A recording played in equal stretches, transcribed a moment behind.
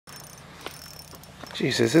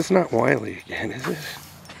Jesus, it's not Wiley again, is it?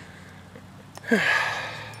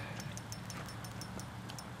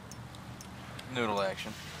 Noodle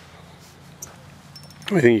action.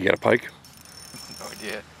 I think you got a pike. No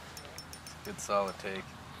idea. Good solid take.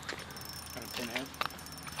 Pinhead?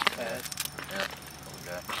 Yeah.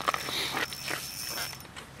 Okay.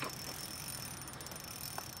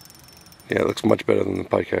 Yeah, it looks much better than the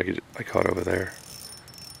pike I caught over there.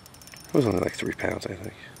 It was only like 3 pounds, I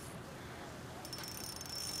think.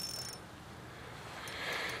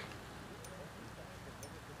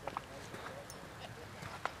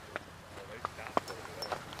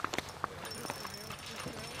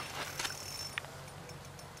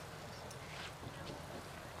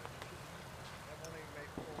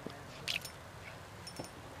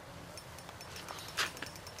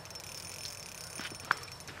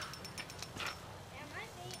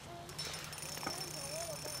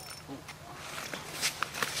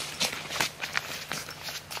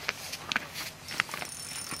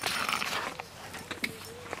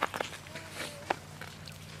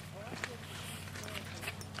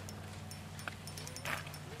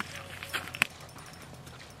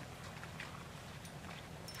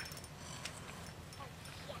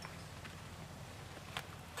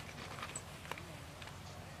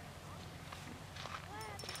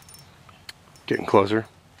 Getting closer.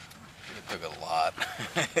 It took a lot.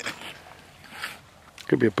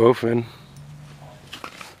 Could be a bowfin. I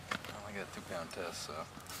only got a 2-pound test, so.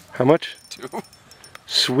 How much? 2.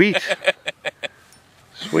 Sweet.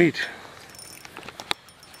 Sweet.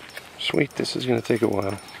 Sweet, this is going to take a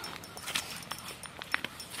while.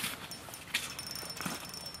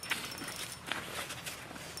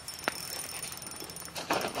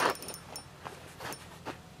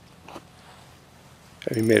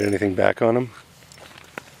 Have you made anything back on him?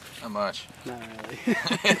 Not much. Not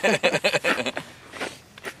really.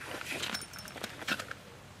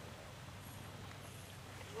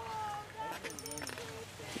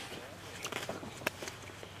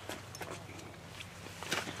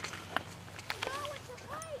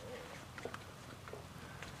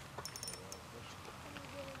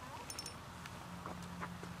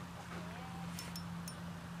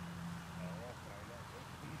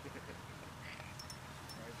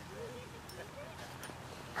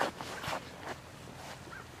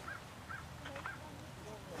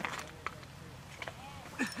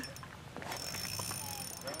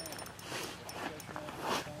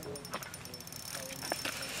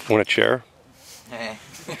 Want a chair? Eh.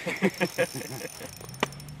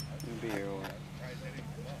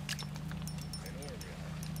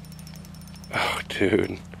 Oh,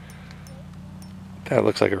 dude. That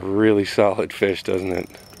looks like a really solid fish, doesn't it?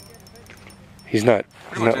 He's not...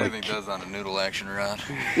 Pretty much anything does on a noodle action rod.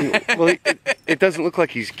 Well, it doesn't look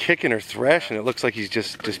like he's kicking or thrashing. It looks like he's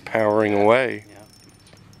just powering away.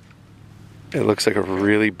 It looks like a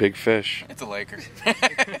really big fish. It's a Laker.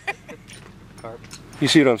 Carp. You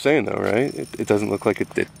see what I'm saying, though, right? It doesn't look like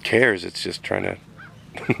it cares. It's just trying to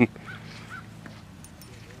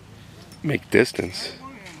make distance.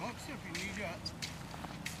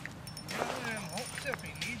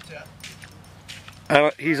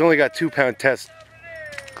 He's only got 2-pound test.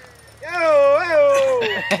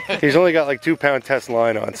 He's only got like 2-pound test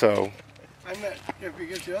line on, so. I meant if we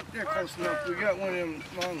get you up there close enough, we got one of them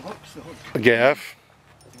long hooks. A gaff?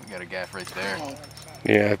 We got a gaff right there.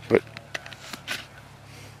 Yeah, but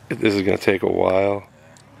this is going to take a while.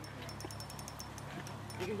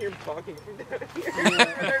 You can hear him talking from down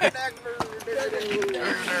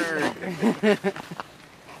here.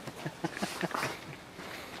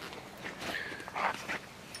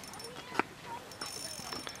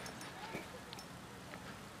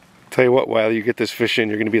 Tell you what, while you get this fish in,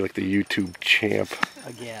 you're going to be like the YouTube champ.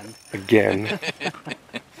 Again. Again.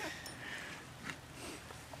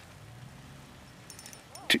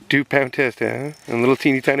 2-pound test, huh? And a little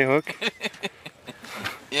teeny tiny hook?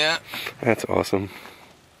 Yeah. That's awesome.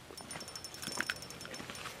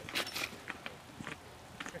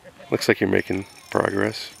 Looks like you're making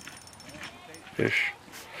progress. Fish.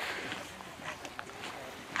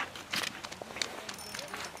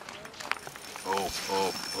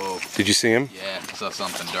 Oh. Did you see him? Yeah, I saw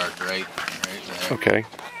something dark right there. Okay.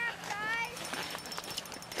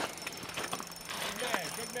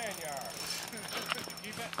 Good man, you are.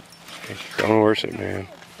 Keep it. Don't worse it, man.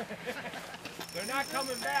 They're not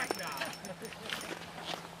coming back now.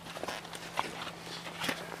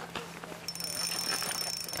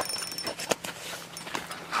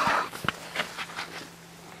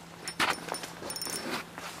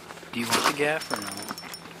 Do you want the gaff or no?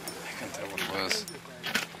 I can't tell what it was.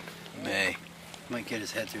 May. Might get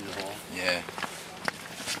his head through the hole. Yeah.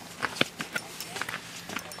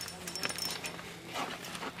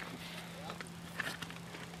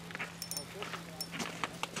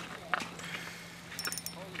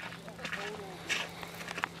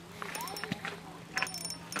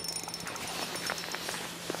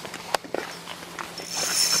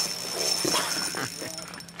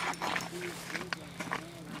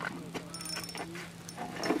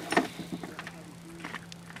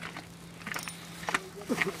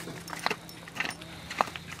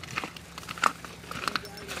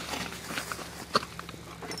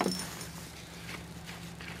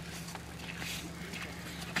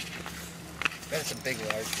 That's a big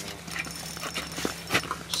large one.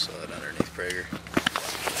 Saw it underneath Prager.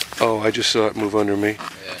 Oh, I just saw it move under me. Yeah.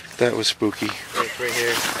 That was spooky. Right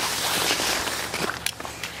here.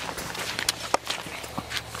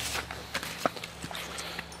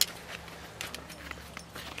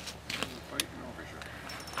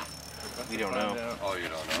 We don't know. Oh, you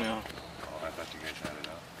don't know? No. Oh, I thought you guys had it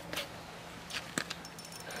out.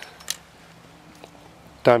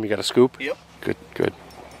 Tom, you got a scoop? Yep. Good, good.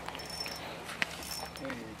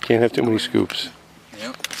 Can't have too many scoops.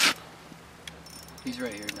 Yep. He's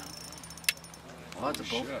right here now. Oh, that's a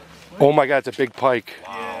bull. Oh my God, it's a big pike.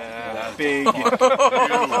 Yeah, big.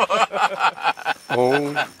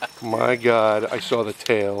 Oh my God, I saw the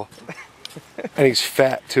tail. And he's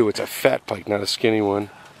fat too. It's a fat pike, not a skinny one.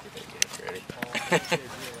 Ready.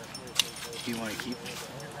 Do you want to keep it?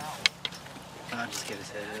 I'll just get his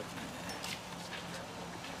head up.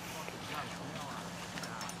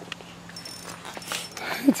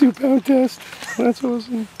 A 2-pound test. That's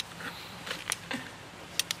awesome.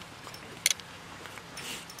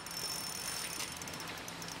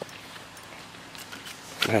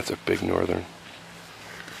 That's a big northern.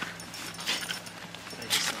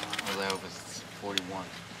 Well, that was 41.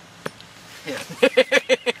 Yeah.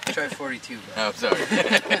 Try 42, bro. Oh, sorry.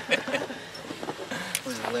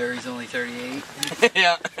 Was it Larry's only 38?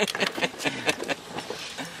 Yeah. Larry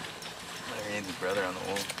and his brother on the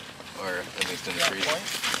wall. Or at least in the trees. I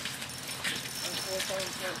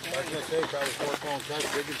was gonna say probably 4-pound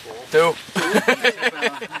test, big and full.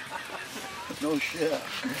 2. No shit.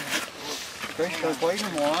 Fish been waiting a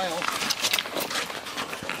while.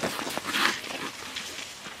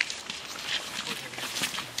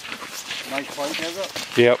 Nice pike, has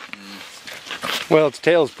it? Yep. Well, its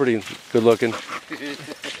tail's pretty good looking.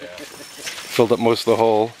 Filled up most of the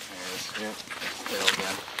hole. Tail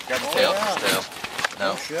again. Grab the tail. Yeah. Tail. No.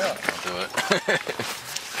 Oh shit. Don't do it.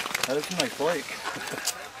 That is a nice pike.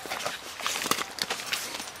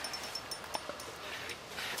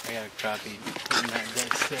 I got a crappie in that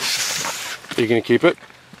dead stick. Are you gonna keep it?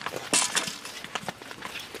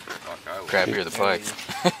 Fuck, I would. Crappier the pike.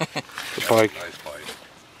 The pike. Nice pike.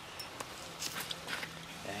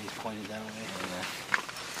 Yeah, he's pointed that way.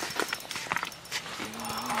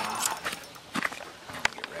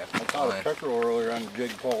 I caught a peckerel earlier on the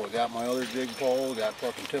jig pole. I got my other jig pole, got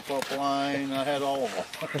fucking tip-up line. I had all of them.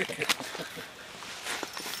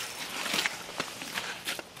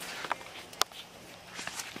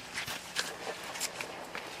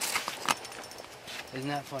 Isn't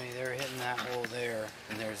that funny? They were hitting that hole there,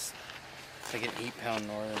 and there's like an 8-pound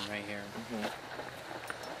northern right here.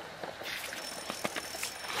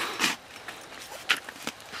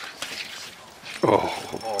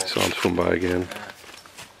 Oh, I saw him swim by again.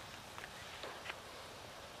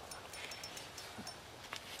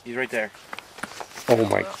 He's right there. Oh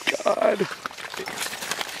my God.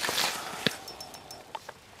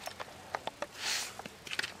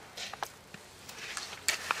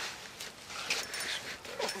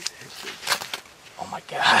 Oh my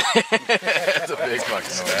God. That's a big fucking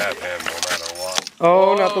stab him no matter what.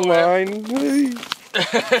 Oh, not the line.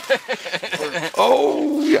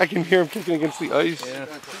 Oh, I can hear him kicking against the ice. Yeah.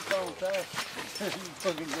 2-pound test. He's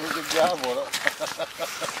fucking doing a good job with it.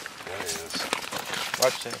 There he is.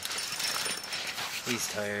 Watch that. He's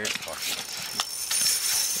tired.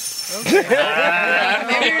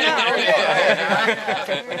 Maybe you're not.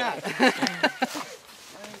 Maybe you're not. I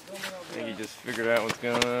think he just figured out what's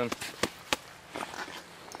going on.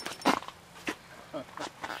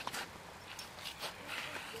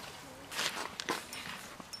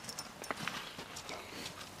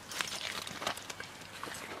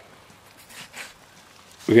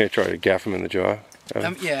 We're gonna try to gaff him in the jaw.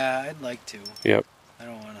 Yeah, I'd like to. Yep. I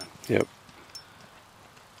don't want to. Yep.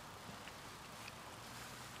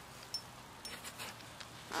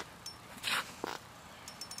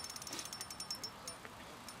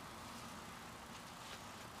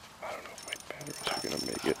 I don't know if my batteries are gonna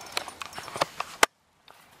make it.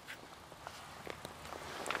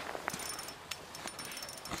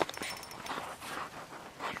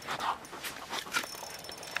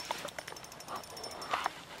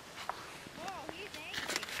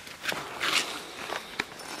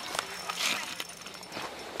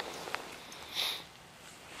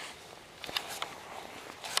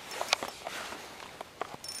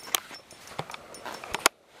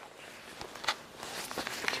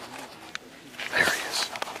 There he is.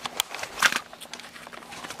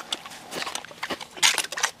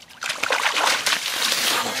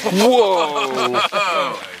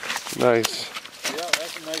 Whoa! Nice. Yeah,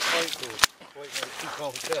 that's a nice pike for waiting on a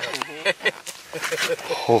 2-pound test.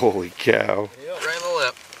 Holy cow. Right in the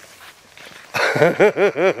lip.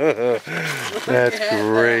 That's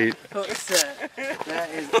great. Hook set. That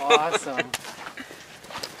is awesome.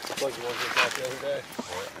 Like you wanted to catch the other day.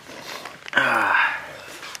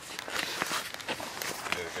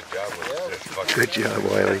 You did a good job with it. Good job,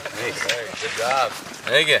 Wiley. Hey, good job.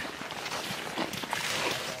 Thank you.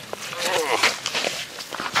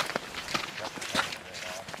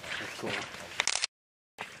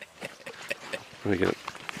 Look at it.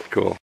 Cool.